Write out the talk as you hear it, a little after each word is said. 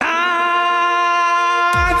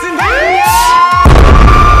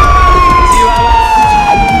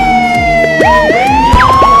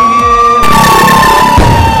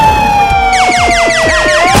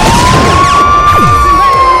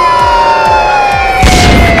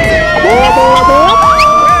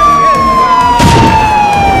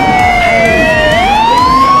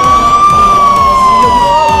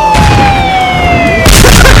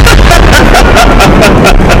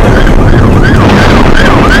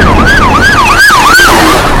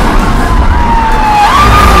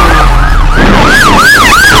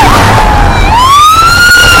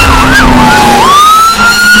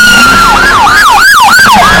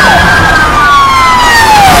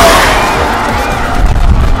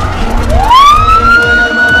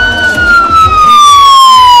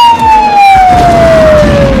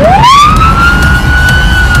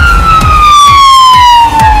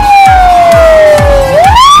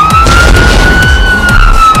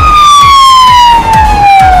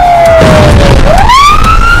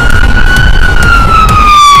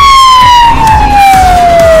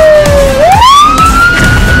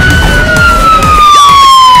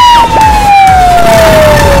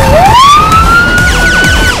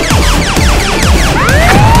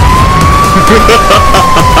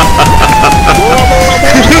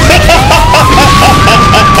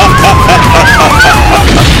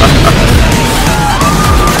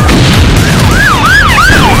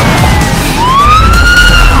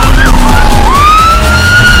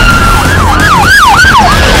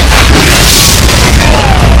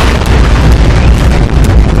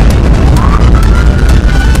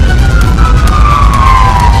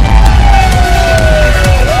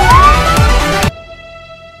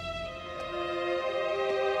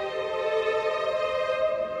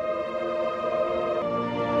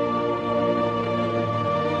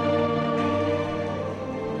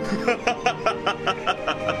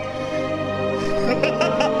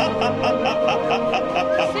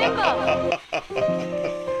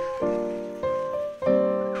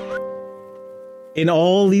in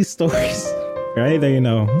all these stories, right? That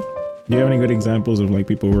do you have any good examples of like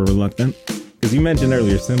people who were reluctant? Because you mentioned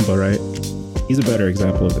earlier Simba, right? He's a better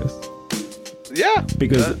example of this. Yeah.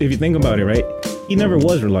 Because if you think about it, right? He never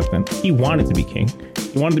was reluctant. He wanted to be king.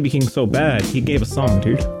 He wanted to be king so bad, he gave a song,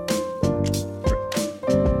 dude.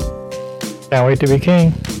 Can't wait to be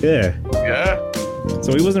king. Yeah. Yeah.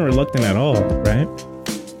 So he wasn't reluctant at all, right?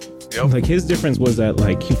 Yep. Like his difference was that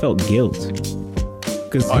like he felt guilt.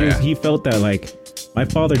 Because he felt that like, my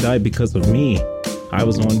father died because of me. I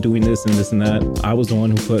was the one doing this and this and that. I was the one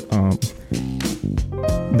who put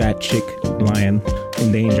that chick lion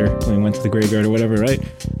in danger when he went to the graveyard or whatever, right?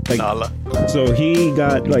 Like, so he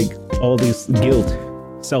got like all this guilt,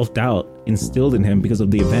 self-doubt instilled in him because of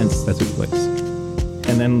the events that took place.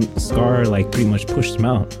 And then Scar like pretty much pushed him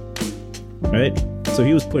out, right? So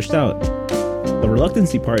he was pushed out. The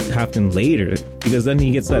reluctancy part happened later because then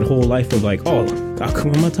he gets that whole life of like, oh,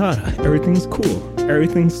 Hakuna Matata, everything's cool,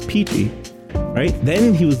 everything's peachy, right?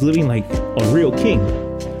 Then he was living like a real king,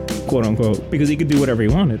 quote unquote, because he could do whatever he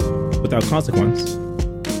wanted without consequence.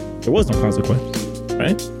 There was no consequence,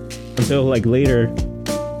 right? Until like later,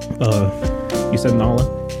 you said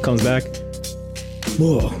Nala comes back.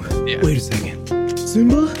 Whoa, wait a second,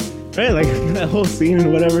 Simba, right? Like that whole scene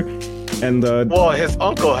and whatever. And well, his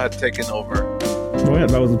uncle had taken over. Oh yeah,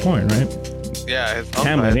 that was the point, right? Yeah, his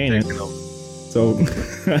uncle had taken over. So,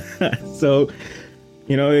 so,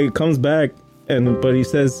 it comes back, but he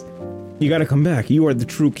says, "You got to come back. You are the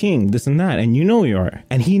true king. This and that, and you are."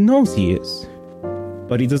 And he knows he is,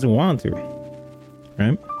 but he doesn't want to,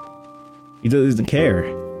 right? He doesn't care.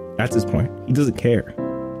 That's his point. He doesn't care.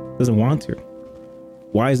 Doesn't want to.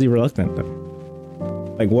 Why is he reluctant then?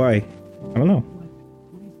 Like why? I don't know.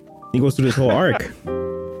 He goes through this whole arc,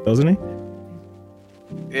 doesn't he?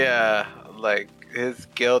 Yeah, like his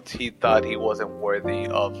guilt, he thought he wasn't worthy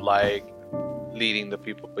of like leading the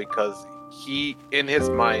people because he, in his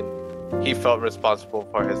mind, he felt responsible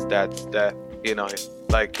for his dad's death.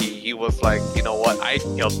 Like he was like, you know what? I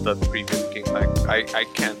killed the previous king. Like I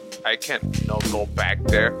can't go back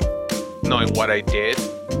there, knowing what I did.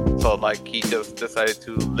 So like he just decided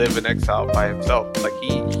to live in exile by himself. Like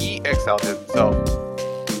he exiled himself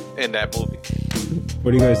in that movie.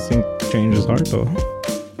 What do you guys think changed his heart though?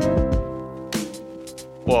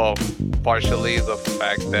 Well, partially the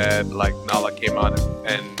fact that like Nala came out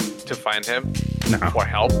and to find him for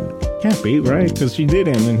help. Can't be, right? Because she did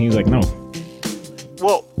him and he's like, no.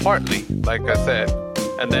 Well, partly, like I said.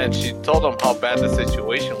 And then she told him how bad the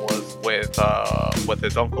situation was with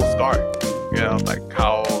his uncle Scar. Like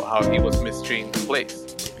how he was mistreating the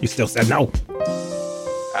place. You still said no.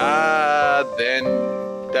 Then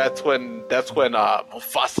that's when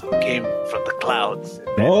Mufasa came from the clouds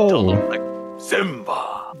and told him like,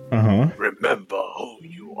 Simba, remember who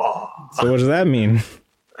you are. So what does that mean?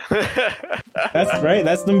 That's right.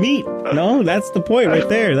 That's the meat. No, that's the point right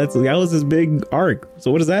there. That was his big arc.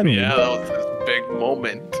 So what does that mean? Yeah, that was his big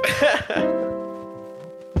moment.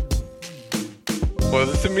 What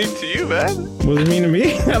does it mean to you, man? What does it mean to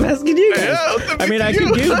me? I'm asking you guys. Yeah, I mean, I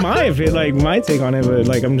could give my take on it, but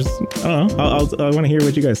like, I don't know. I want to hear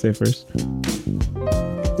what you guys say first.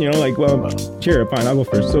 Well, sure, fine, I'll go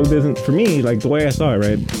first. So for me, like the way I saw it,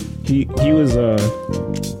 right? He was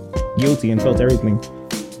guilty and felt everything.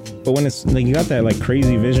 But when it's like you got that like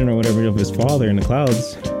crazy vision or whatever of his father in the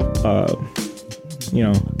clouds,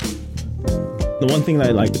 the one thing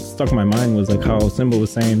that like stuck in my mind was like how Simba was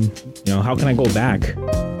saying, how can I go back,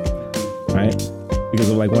 right? Because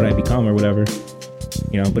of like what I become or whatever,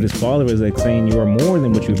 But his father was like saying you are more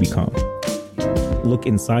than what you become. Look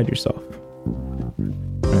inside yourself.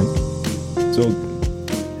 Right? So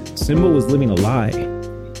Simba was living a lie.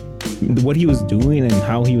 What he was doing and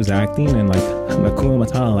how he was acting and like Hakuna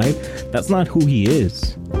Matata life, that's not who he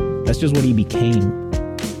is. That's just what he became.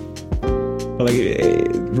 But like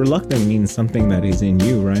reluctant means something that is in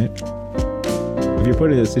you, right? If you're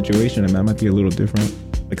put in a situation, that might be a little different.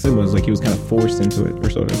 Like Simba was like he was kind of forced into it or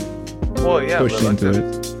sort of pushed into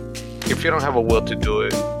it. If you don't have a will to do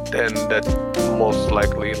it, then that's most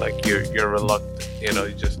likely like you're reluctant.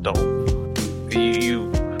 You just don't.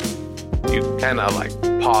 You kind of like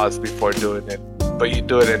pause before doing it, but you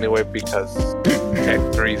do it anyway because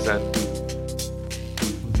X reason.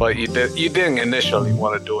 But you didn't initially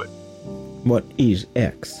want to do it. What is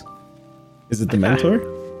X? Is it the mentor?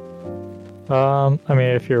 I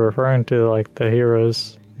mean, if you're referring to like the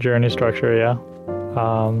hero's journey structure, yeah.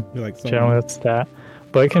 Generally it's that,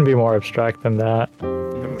 but it can be more abstract than that.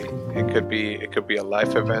 It could be a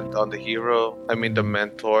life event on the hero. I mean, the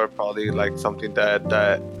mentor probably like something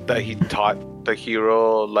that he taught the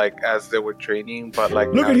hero like as they were training, but like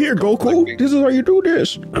look at here, Goku. This is how you do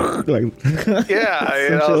this. Like yeah,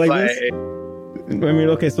 you know, like like this. I mean,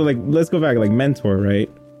 okay, so like let's go back, like mentor, right?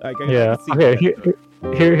 Like, yeah. Okay.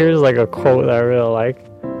 Here's like a quote that I really like,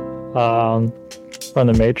 from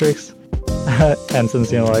the Matrix. And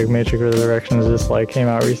since, you know, like Matrix Resurrections just like came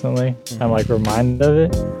out recently, I'm like reminded of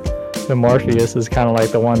it. The Morpheus is kind of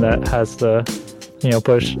like the one that has to, you know,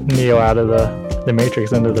 push Neo out of the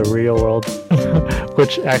Matrix into the real world,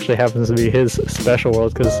 which actually happens to be his special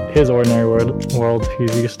world, because his ordinary world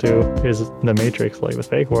he's used to is the Matrix, like the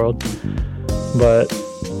fake world. But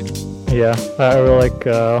yeah, I really like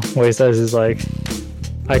what he says is like,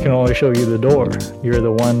 I can only show you the door. You're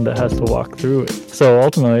the one that has to walk through it. So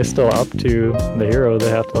ultimately, it's still up to the hero. They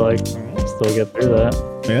have to like still get through that.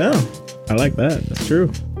 Yeah, I like that. That's true.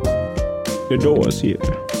 The door's here.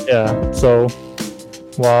 Yeah. So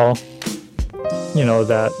while, you know,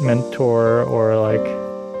 that mentor or like,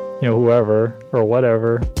 you know, whoever or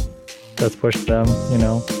whatever that's pushed them, you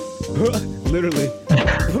know. Literally.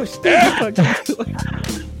 Push them.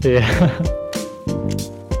 Yeah.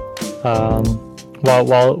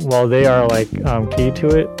 While they are like key to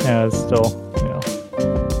it, and it's still, you know,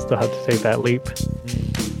 still have to take that leap.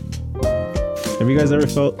 Have you guys ever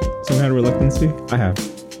felt some kind of reluctancy? I have.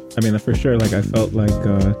 I mean, for sure. Like I felt like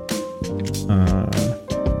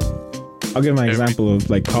I'll give my example of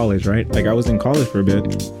like college, right? Like I was in college for a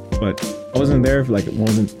bit, but I wasn't there for like I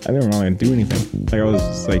didn't really do anything. Like I was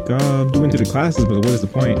just like doing to the classes, but what is the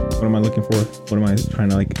point? What am I looking for? What am I trying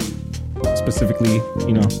to like specifically,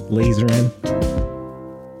 you know, laser in?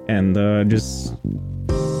 And I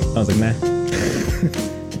was like, nah.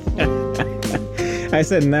 I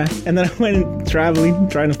said nah, and then I went traveling,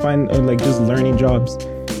 trying to find like just learning jobs.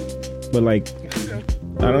 But like,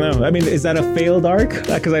 I don't know. I mean, is that a failed arc?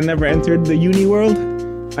 Because I never entered the uni world.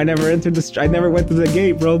 I never entered I never went to the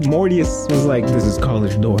gate, bro. Mortius was like, "This is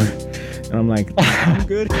college door," and I'm like, "I'm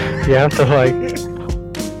good." You have to like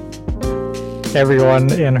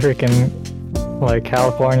everyone in freaking like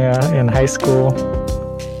California in high school.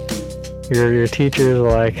 Your teachers are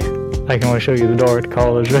like, I can only show you the door to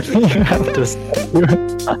college. You have to.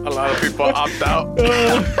 A lot of people opt out. A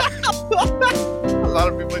lot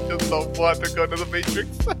of people just don't want to go to the Matrix.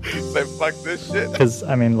 Say fuck this shit. Because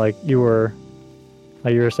I mean, like you were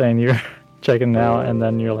saying, you're checking out, and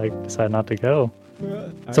then you're like decide not to go.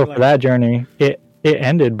 So for that journey, it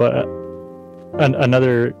ended, but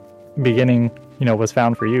another beginning, you know, was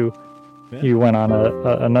found for you. Yeah. You went on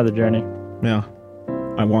another journey. Yeah.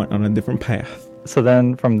 I went on a different path. So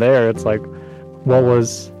then from there, it's like, what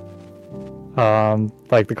was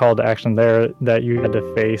like the call to action there that you had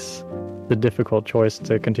to face the difficult choice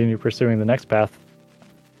to continue pursuing the next path,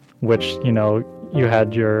 which, you know, you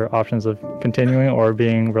had your options of continuing or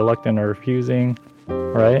being reluctant or refusing,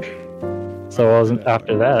 right? So it wasn't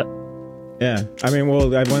after that. Yeah. I mean,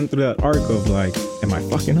 well, I went through that arc of like, am I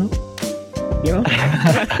fucking up? You know?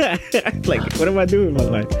 Like, what am I doing with my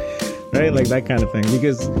life? Right? Like that kind of thing.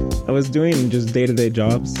 Because I was doing just day-to-day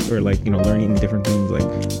jobs or like, you know, learning different things. Like,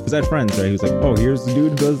 because I had friends, right? He was like, oh, here's the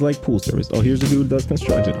dude who does like pool service. Oh, here's the dude who does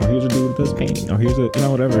construction. Oh, here's the dude who does painting. Oh, here's a, you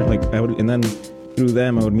know, whatever. Like and then through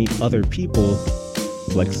them, I would meet other people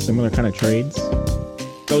with like similar kind of trades.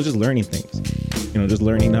 So I was just learning things, you know, just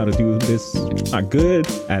learning how to do this. Not good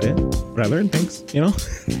at it, but I learned things, you know?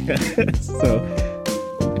 So,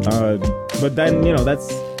 but then, you know,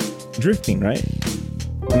 that's drifting, right?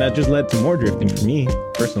 And that just led to more drifting for me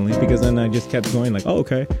personally, because then I just kept going like, oh,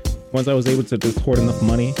 okay. Once I was able to just hoard enough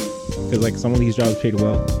money, because like some of these jobs paid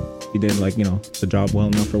well. You did like, you know, the job well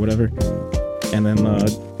enough or whatever. And then,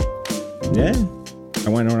 yeah, I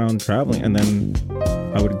went around traveling, and then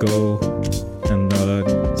I would go and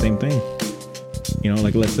same thing. You know,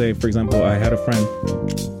 like let's say, for example, I had a friend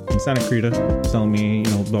in Santa Cruz telling me, you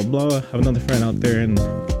know, blah, blah, I have another friend out there in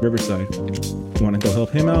Riverside. You want to go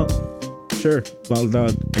help him out? Sure, blah, blah,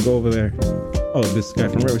 blah. I go over there. Oh, this guy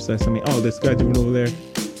from Riverside sent me. Oh, this guy doing over there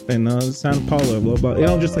in Santa Paula, blah, blah. You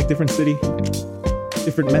know, just like different city,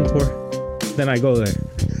 different mentor. Then I go there.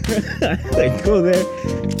 I go there,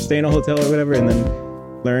 stay in a hotel or whatever, and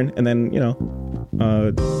then learn, and then, you know,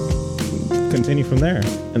 continue from there.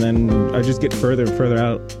 And then I just get further and further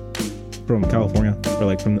out from California,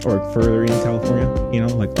 or further in California, you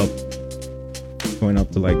know, like up, going up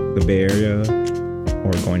to like the Bay Area,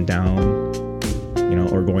 or going down, you know,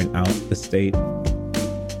 or going out the state.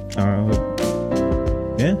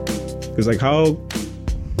 Yeah, because like how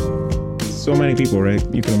so many people, right,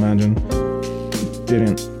 you can imagine,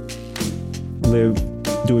 didn't live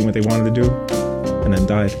doing what they wanted to do and then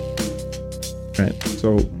died, right?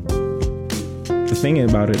 So the thing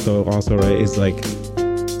about it though, also, right, is like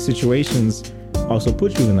situations also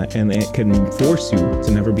put you in that, and it can force you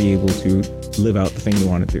to never be able to live out the thing you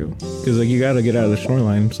want to do. Because like you got to get out of the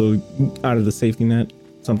shoreline, so out of the safety net,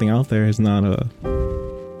 something out there is not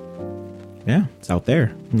it's out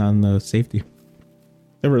there, not in the safety.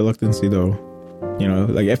 The reluctancy though, you know,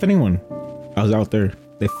 like if anyone else out there,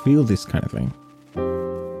 they feel this kind of thing,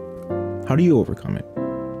 how do you overcome it?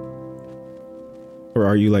 Or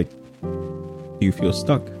are you like, do you feel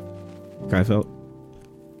stuck like I felt?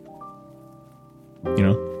 You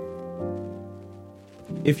know,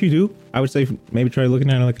 if you do, I would say maybe try looking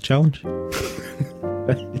at it like a challenge.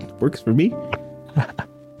 It works for me.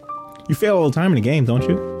 You fail all the time in a game, don't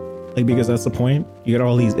you? Like, because that's the point. You get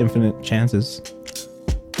all these infinite chances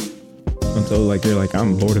until like you're like,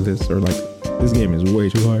 I'm bored of this, or like, this game is way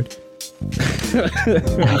too hard.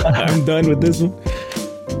 I'm done with this one.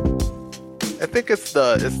 I think it's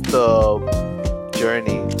the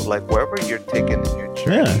journey, like wherever you're taking in your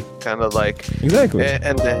journey, kind of like exactly.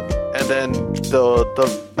 And then the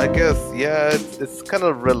I guess it's kind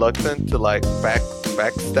of reluctant to like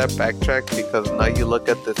backtrack, because now you look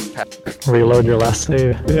at this path. Reload your last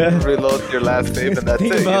save. Yeah. Reload your last save, and that's the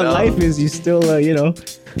thing it. about life is you still you know,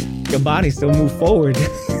 your body still move forward.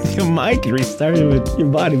 Your mind can restart it, with your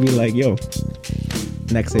body be like, yo,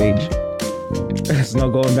 next age. There's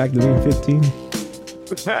no going back to being 15.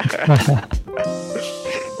 If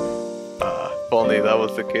only that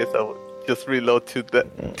was the case, I would just reload to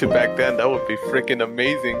back then. That would be freaking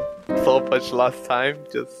amazing. So much lost time.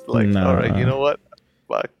 Just like, all right, you know what?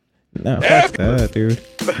 Fuck. Nah, fuck that, dude.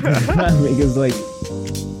 Because like,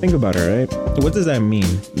 think about it, right? What does that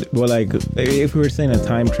mean? Well, like, if we were saying a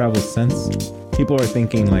time travel sense, people are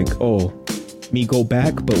thinking like, oh, me go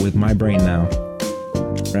back, but with my brain now,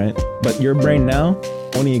 right? But your brain now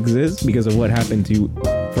only exists because of what happened to you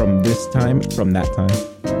from this time, from that time.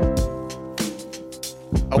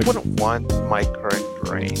 I wouldn't want my current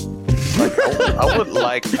brain. Like, I would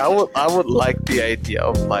like the idea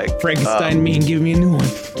of like Frankenstein me and give me a new one.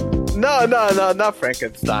 No, not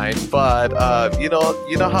Frankenstein. But you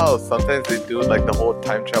know how sometimes they do like the whole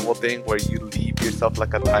time travel thing where you leave yourself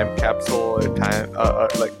like a time capsule or time,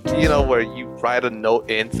 like, you know, where you write a note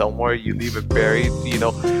in somewhere, you leave it buried, you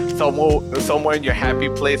know, somewhere in your happy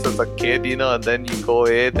place as a kid, you know, and then you go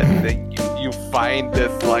in and then you find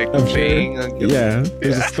this like thing. Sure. Yeah,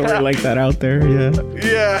 there's a story like that out there. Yeah.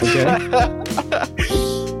 Okay.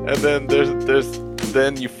 And then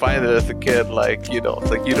then you find it as a kid, like, you know,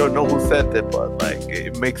 it's like you don't know who sent it, but like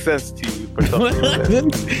it makes sense to you for some reason.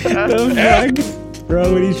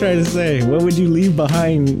 Bro, what are you trying to say? What would you leave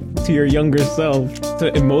behind to your younger self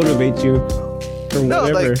to motivate you for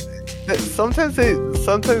whatever? Like, sometimes I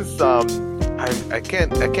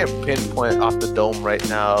can't pinpoint off the dome right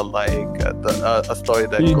now, like a story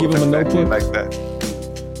that you give him a notebook like that.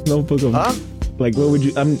 Notebook of like, what would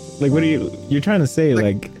you? Like, what are you're trying to say?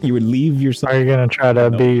 Like, you would leave yourself? Are you gonna try to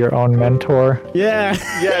be your own mentor? Yeah,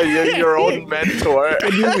 you're your own mentor.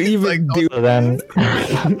 Could you even do so then?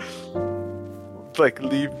 Like,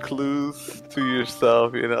 leave clues to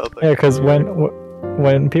yourself, you know? Like, yeah, because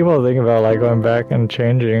when people think about like going back and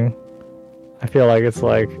changing, I feel like it's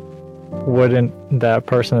like, wouldn't that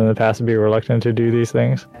person in the past be reluctant to do these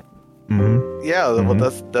things? Mm-hmm. Yeah, well,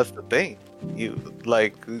 that's the thing. You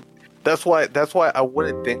like. That's why I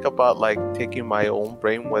wouldn't think about like taking my own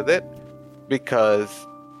brain with it, because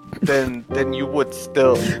then you would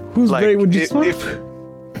still whose like, brain would you swap?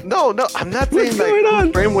 No, I'm not saying like whose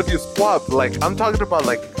brain would you swap. Like, I'm talking about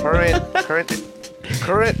like current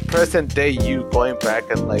present day you going back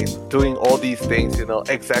and like doing all these things, you know,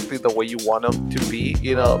 exactly the way you want them to be,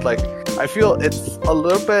 you know. Like, I feel it's a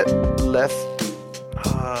little bit less.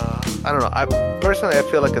 I don't know. I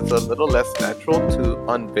feel like it's a little less natural to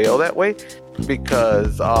unveil that way,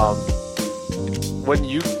 because when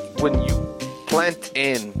you plant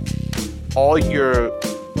in all your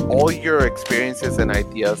experiences and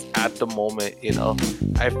ideas at the moment, you know,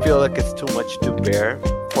 I feel like it's too much to bear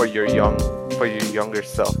for your younger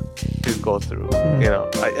self to go through. You know,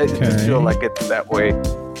 I just feel like it's that way.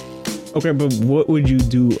 Okay, but what would you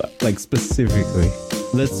do, like, specifically?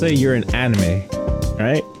 Let's say you're an anime,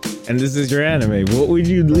 right? And this is your anime. What would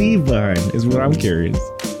you leave behind is what I'm curious.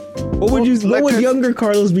 What would younger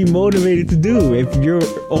Carlos be motivated to do if your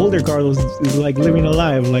older Carlos is like living a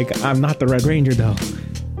life like, I'm not the Red Ranger though?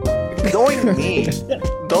 Knowing me,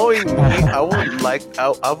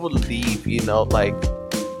 I would leave, you know, like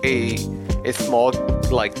a small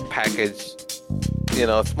like package, you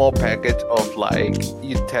know, a small package of like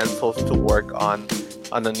utensils to work on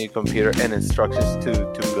a new computer and instructions to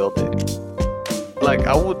build it. Like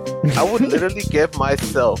I would literally give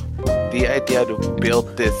myself the idea to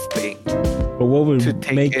build this thing. But what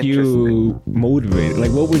would make you motivated?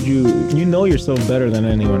 Like, what would you know yourself better than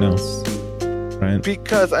anyone else, right?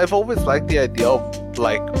 Because I've always liked the idea of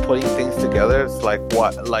like putting things together. It's like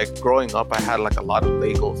growing up, I had like a lot of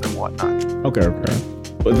Legos and whatnot. Okay.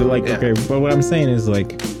 But okay. But what I'm saying is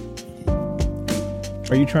like,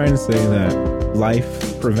 are you trying to say that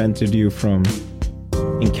life prevented you from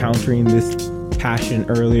encountering this passion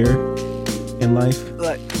earlier in life?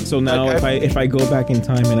 So now, if I go back in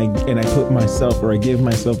time and I put myself, or I give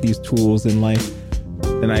myself these tools in life,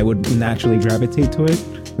 then I would naturally gravitate to it.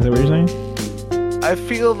 Is that what you're saying? I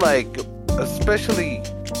feel like, especially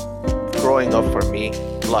growing up for me,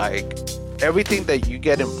 like everything that you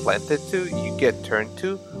get implanted to, you get turned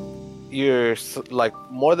to, you're like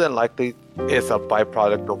more than likely is a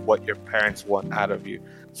byproduct of what your parents want out of you.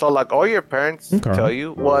 So like all your parents tell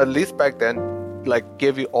you, well, at least back then, like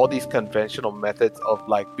give you all these conventional methods of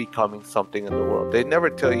like becoming something in the world. They never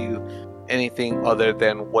tell you anything other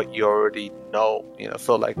than what you already know, you know.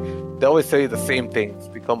 So like they always tell you the same things: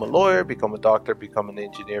 become a lawyer, become a doctor, become an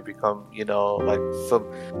engineer, become, you know, like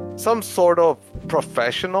some sort of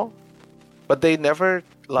professional. But they never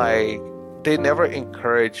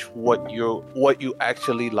encourage what you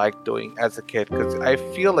actually like doing as a kid, because I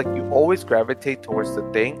feel like you always gravitate towards the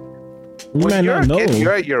thing. You might not know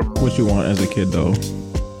what you want as a kid, though.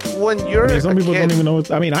 When you're some people don't even know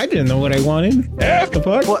what. I mean, I didn't know what I wanted. What the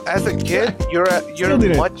fuck? Well, as a kid, you're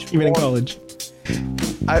much even more, in college.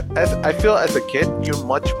 I feel as a kid, you're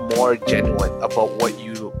much more genuine about what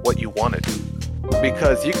you want to do,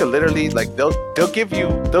 because you can literally like they'll give you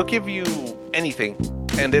anything,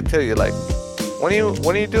 and they tell you like, when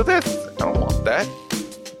you do this, I don't want that,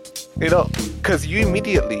 you know, because you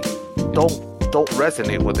immediately don't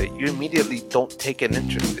resonate with it. You immediately don't take an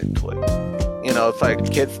interest into it. You know, it's like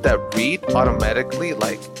kids that read automatically,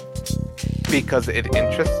 like because it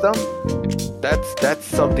interests them. That's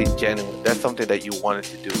something genuine. That's something that you wanted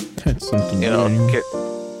to do. That's something, you know.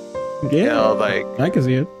 Yeah, you know, like I can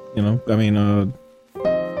see it. You know, I mean,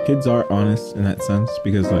 kids are honest in that sense,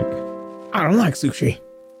 because like, I don't like sushi.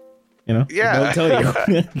 You know, yeah, they'll tell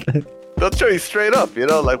you. They'll tell you straight up, you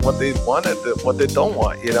know, like what they want and what they don't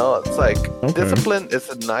want. You know, it's like discipline is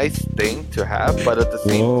a nice thing to have, but at the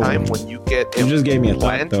same time, when you get you just gave me a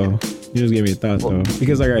thought though.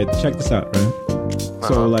 Because like, all right, check this out, right?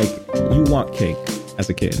 So like, you want cake as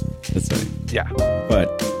a kid, let's say. Yeah.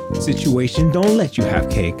 But situation don't let you have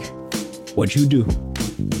cake. What you do?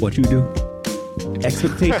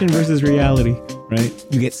 Expectation versus reality, right?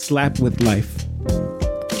 You get slapped with life.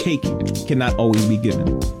 Cake cannot always be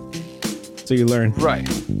given. So you learn. Right.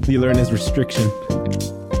 You learn as restriction,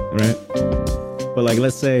 right? But like,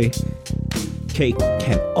 let's say cake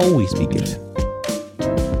can always be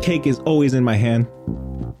given. Cake is always in my hand.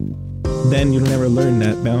 Then you'll never learn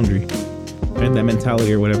that boundary, right? That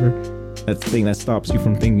mentality or whatever. That thing that stops you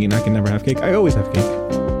from thinking I can never have cake. I always have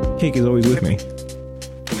cake. Cake is always with me.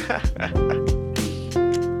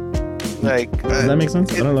 Like, does that make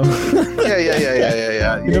sense? I don't know.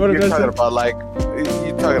 Yeah. You know what you're talking about, like,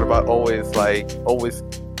 you're talking about always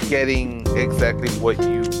getting exactly what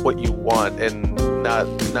you want, and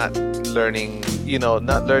not learning, you know,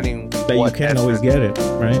 not learning that you can't always get it,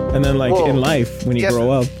 right? And then like in life, when you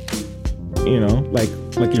grow up, you know, like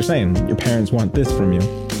you're saying, your parents want this from you,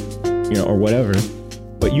 you know, or whatever,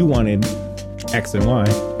 but you wanted X and Y,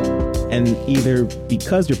 and either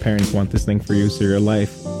because your parents want this thing for you, so your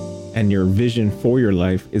life and your vision for your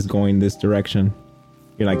life is going this direction,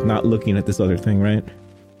 you're like not looking at this other thing, right?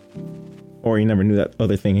 Or you never knew that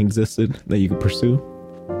other thing existed that you could pursue.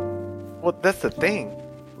 Well, that's the thing.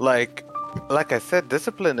 Like I said,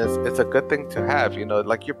 discipline is a good thing to have. You know,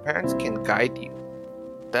 like your parents can guide you.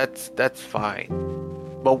 That's fine.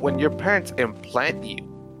 But when your parents implant you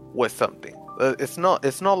with something, it's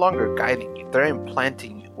no longer guiding you. They're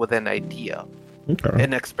implanting you with an idea,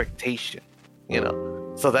 an expectation. You know.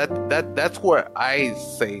 So that's where I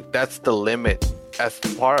say that's the limit as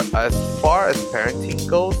far as parenting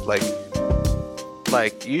goes. Like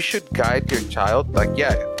you should guide your child. Like,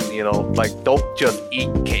 yeah, you know, like don't just eat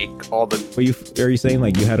cake all the. But are you saying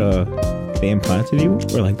like they implanted you,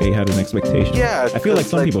 or like they had an expectation? Yeah, I feel like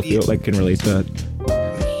some people feel like can relate to that.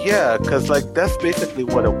 Yeah, because like that's basically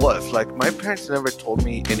what it was. Like my parents never told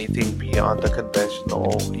me anything beyond the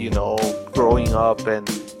conventional, you know, growing up and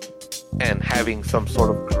having some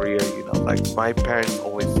sort of career, you know. Like my parents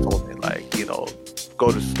always told me, like, you know,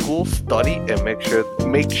 go to school, study, and make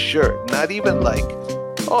sure, not even like,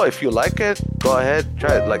 oh, if you like it, go ahead,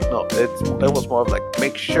 try it. Like, no, it was more of like,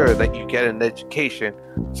 make sure that you get an education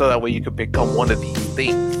so that way you could become one of these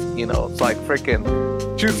things. You know, it's like freaking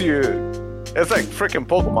choose your. It's like freaking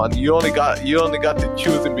Pokemon. You only got to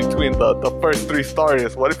choose in between the first 3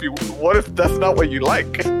 starters. What if that's not what you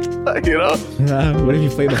like? You know? What if you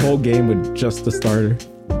play the whole game with just the starter?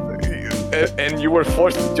 And you were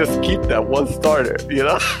forced to just keep that one starter, you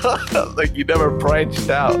know? Like you never branched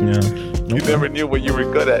out. Yeah. You never knew what you were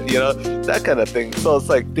good at, you know? That kind of thing. So it's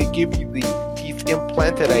like they give you these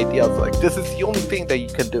implanted ideas like this is the only thing that you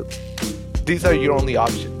can do. These are your only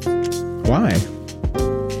options. Why?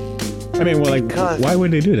 I mean, well, why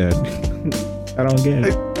would they do that? I don't get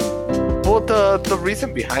it. Well, the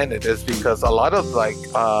reason behind it is because a lot of I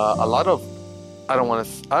don't want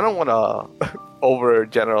to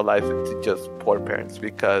overgeneralize it to just poor parents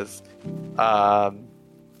because I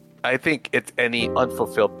think it's any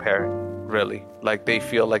unfulfilled parent really, like they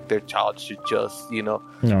feel like their child should just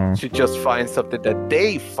should just find something that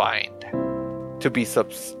they find to be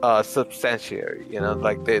substantiary, you know,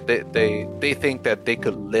 like they think that they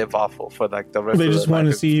could live off of for like the rest of their life. They just want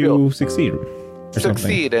to see you succeed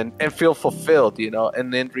and feel fulfilled, you know.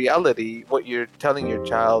 And in reality, what you're telling your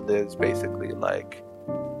child is basically like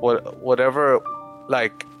whatever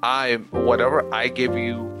I give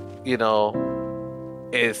you, you know,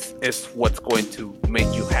 is what's going to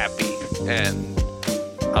make you happy. And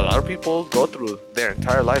a lot of people go through their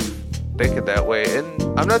entire life thinking that way, and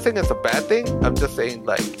I'm not saying it's a bad thing. I'm just saying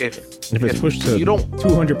like if it's pushed to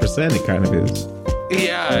 200%, it kind of is.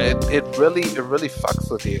 Yeah, it really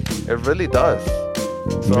fucks with you. It really does.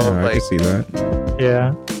 So yeah, I can see that.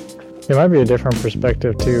 Yeah, it might be a different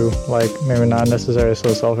perspective too. Like maybe not necessarily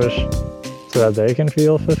so selfish, so that they can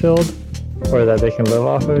feel fulfilled, or that they can live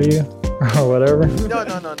off of you, or whatever. No.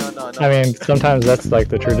 I mean, sometimes that's like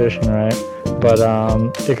the tradition, right? But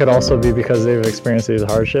it could also be because they've experienced these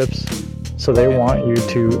hardships, so they want you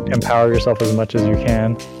to empower yourself as much as you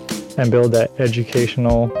can and build that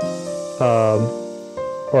educational,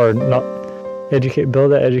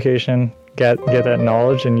 build that education, get that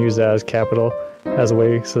knowledge, and use that as capital, as a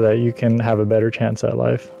way so that you can have a better chance at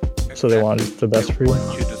life. Exactly. So they want the best for you. They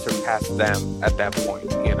want you to surpass them at that point,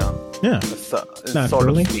 you know? Yeah.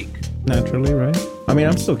 Naturally. So to speak. Naturally, right? I mean,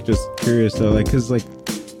 I'm still just curious though, like, cause like,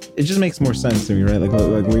 it just makes more sense to me, right? Like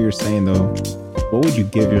what you're saying though, what would you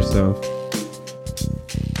give yourself?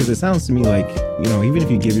 Because it sounds to me like, you know, even if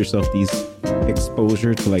you give yourself these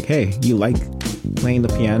exposure to like, hey, you like playing the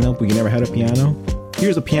piano, but you never had a piano.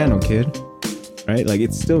 Here's a piano, kid. Right? Like,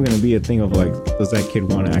 it's still gonna be a thing of like, does that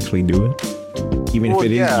kid want to actually do it? Even if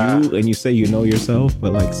it is you, and you say you know yourself,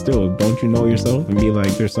 but like, still, don't you know yourself and be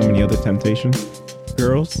like, there's so many other temptations,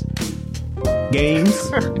 girls, games,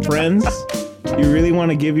 friends. You really want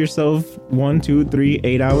to give yourself 1, 2, 3,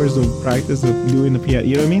 8 hours of practice of doing the piano?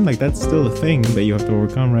 You know what I mean? Like, that's still a thing that you have to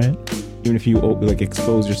overcome, right? Even if you like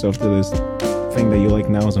expose yourself to this thing that you like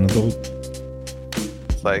now as an adult.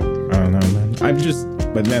 It's like, I don't know, man.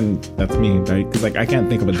 But then that's me, right? Because like I can't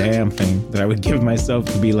think of a damn thing that I would give myself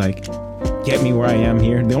to be like, get me where I am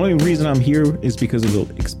here. The only reason I'm here is because of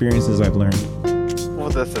the experiences I've learned. Well,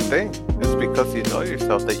 that's the thing. It's because you know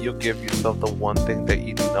yourself that you'll give yourself the one thing that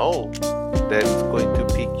you know that's going to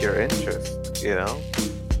pique your interest, you know?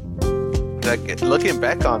 Like, looking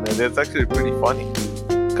back on it, it's actually pretty funny.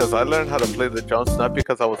 Because I learned how to play the drums, not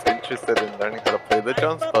because I was interested in learning how to play the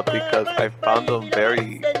drums, but because I found them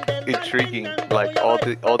very intriguing. Like, all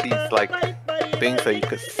these, like, things that you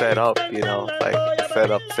could set up, you know? Like, set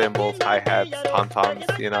up cymbals, hi-hats, tom-toms,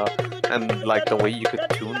 you know? And, like, the way you could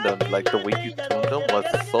tune them, like, the way you tuned them was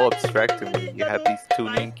so abstract to me. You had these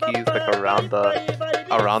tuning keys, like, around the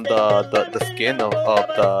skin of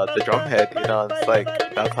the drum head, you know? It's like,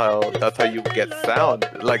 that's how you get sound.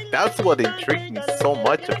 Like, that's what intrigued me so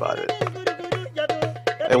much about it.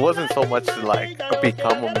 It wasn't so much to, like,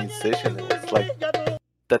 become a musician. It was, like,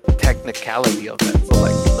 the technicality of it. So,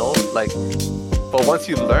 like, you know, like... But once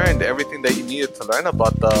you learned everything that you needed to learn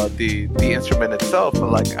about the instrument itself,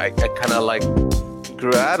 like I kind of like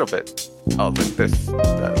grew out of it. I was like,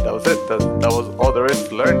 that was it. That was all there is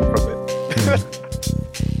to learn from it.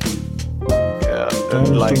 Yeah,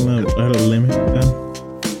 and like at a limit.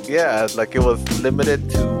 Yeah, like it was limited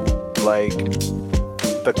to like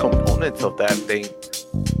the components of that thing.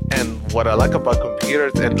 And what I like about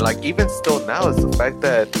computers, and like even still now, is the fact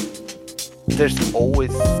that there's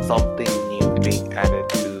always something being added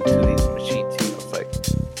to these machines, you know, it's like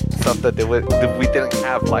stuff that we didn't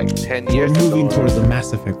have like 10 years ago. We're moving towards the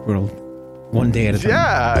Mass Effect world, one day at a time.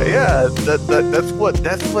 Yeah, that's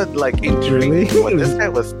what like intrigued me when this guy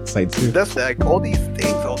was. That's like all these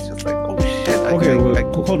things. I was just like, oh shit.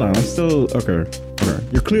 Hold on. I'm still okay.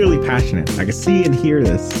 You're clearly passionate. I can see and hear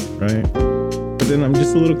this, right? But then I'm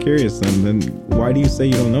just a little curious. Then why do you say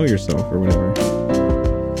you don't know yourself or whatever?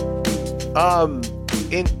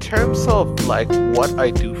 In terms of like what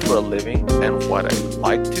I do for a living and what I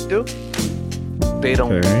like to do, they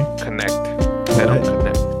don't connect. They don't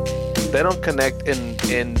connect. They don't connect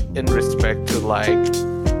in respect to like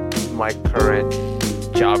my current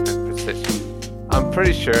job and position. I'm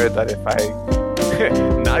pretty sure that if I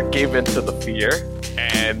not gave into the fear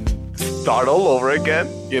and start all over again,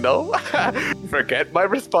 you know, forget my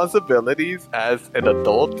responsibilities as an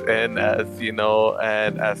adult and as, you know,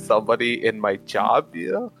 and as somebody in my job,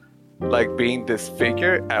 you know, like being this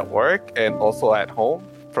figure at work and also at home,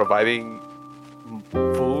 providing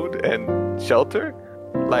food and shelter.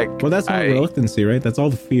 Like, well, that's not reluctancy, right? That's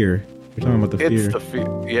all the fear. You're talking about the fear. It's the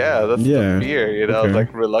fear. Yeah, that's the fear. You know,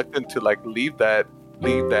 like reluctant to like leave that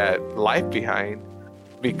life behind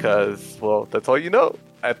because, well, that's all you know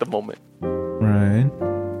at the moment. Right.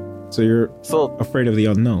 So you're afraid of the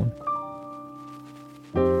unknown.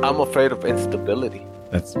 I'm afraid of instability.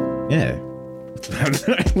 That's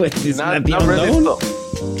Wait, is that the not unknown? Really so.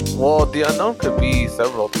 Well, the unknown could be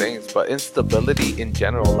several things, but instability in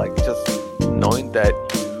general, like just knowing that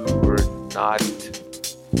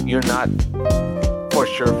you're not for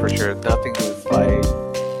sure.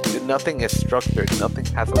 Nothing is structured. Nothing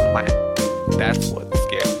has a plan. That's what's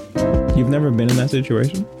scary. You've never been in that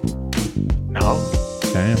situation? No.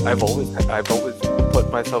 Damn. I've always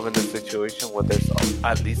put myself in a situation where there's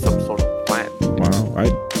at least some sort of plan. Wow.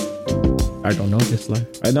 I don't know this life.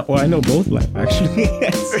 I know both life actually.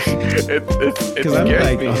 Because I'm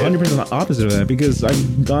like 100% the opposite of that. Because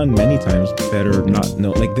I've gone many times better not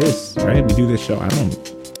know like this. Right? We do this show.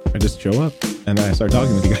 I just show up and I start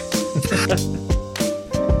talking with you guys.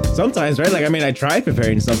 Sometimes, right? Like, I mean, I tried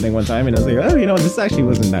preparing something one time and I was like, oh, you know, this actually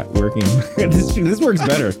wasn't that working. this works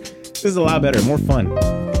better. This is a lot better, more fun,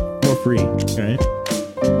 more free, right?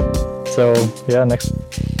 So yeah, next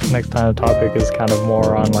time the topic is kind of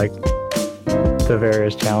more on like the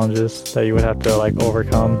various challenges that you would have to like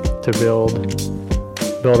overcome to build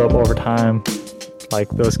up over time, like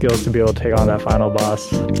those skills to be able to take on that final boss.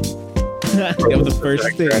 That was the first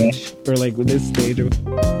stage, or like this stage of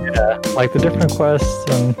like the different quests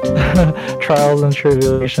and trials and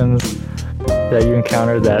tribulations that you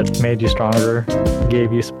encountered that made you stronger,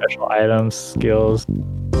 gave you special items, skills.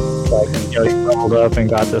 Like, you know, you leveled up and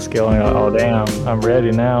got the skill and you're like, oh damn, I'm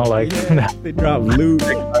ready now. Like, they drop loot.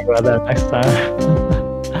 Talk about that next time.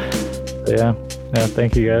 So, yeah,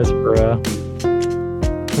 thank you guys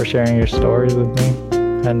for sharing your stories with me,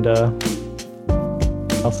 and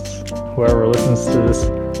whoever listens to this,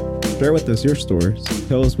 share with us your stories.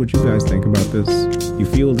 Tell us what you guys think about this. You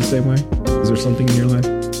feel the same way? Is there something in your life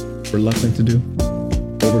reluctant to do,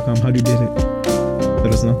 overcome? How you did it?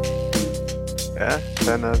 Let us know. Yeah,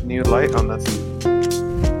 shine a new light on us.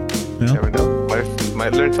 Yeah. Never know.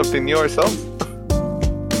 Might learn something new ourselves.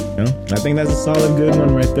 I think that's a solid good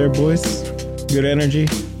one right there, boys. Good energy.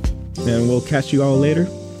 And we'll catch you all later.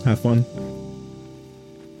 Have fun.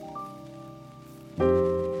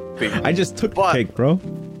 I just took the cake, bro.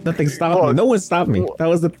 Nothing stopped me. No one stopped me. That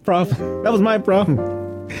was the problem. That was my problem.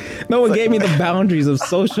 No one gave me the boundaries of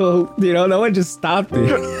social, no one just stopped me.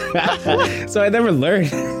 So I never learned.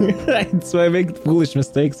 So I make foolish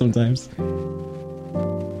mistakes sometimes.